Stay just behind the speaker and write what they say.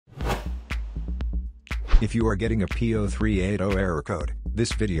If you are getting a P0380 error code,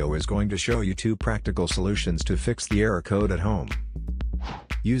 this video is going to show you 2 practical solutions to fix the error code at home.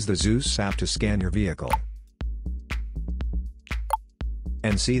 Use the Zeus app to scan your vehicle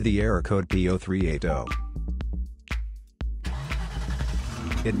and see the error code P0380.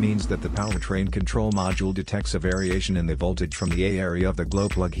 It means that the powertrain control module detects a variation in the voltage from the A area of the glow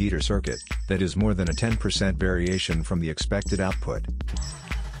plug heater circuit, that is more than a 10% variation from the expected output.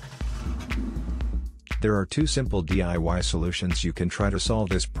 There are 2 simple DIY solutions you can try to solve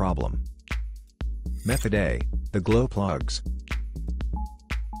this problem. Method A, the glow plugs.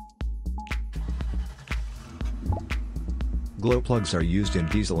 Glow plugs are used in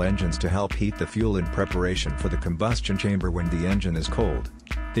diesel engines to help heat the fuel in preparation for the combustion chamber when the engine is cold.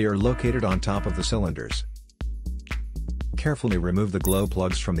 They are located on top of the cylinders. Carefully remove the glow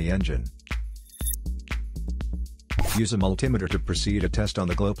plugs from the engine. Use a multimeter to proceed a test on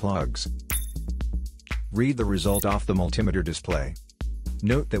the glow plugs. Read the result off the multimeter display.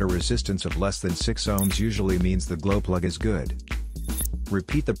 Note that a resistance of less than 6 ohms usually means the glow plug is good.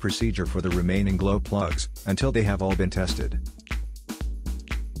 Repeat the procedure for the remaining glow plugs, until they have all been tested.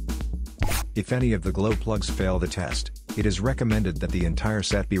 If any of the glow plugs fail the test, it is recommended that the entire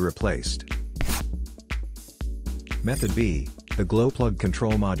set be replaced. Method B, the glow plug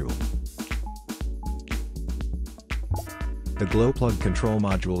control module. The glow plug control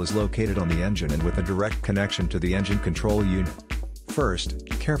module is located on the engine and with a direct connection to the engine control unit. First,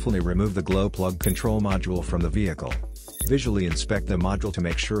 carefully remove the glow plug control module from the vehicle. Visually inspect the module to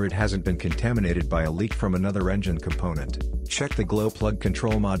make sure it hasn't been contaminated by a leak from another engine component. Check the glow plug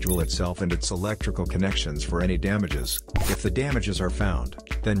control module itself and its electrical connections for any damages. If the damages are found,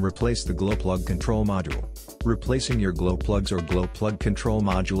 then replace the glow plug control module. Replacing your glow plugs or glow plug control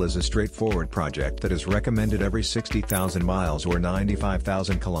module is a straightforward project that is recommended every 60,000 miles or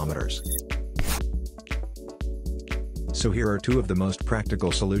 95,000 kilometers. So here are 2 of the most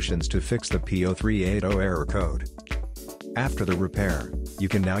practical solutions to fix the P0380 error code. After the repair, you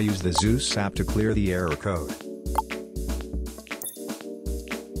can now use the Zeus app to clear the error code.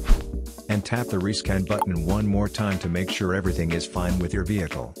 And tap the rescan button one more time to make sure everything is fine with your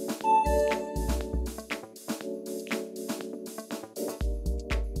vehicle.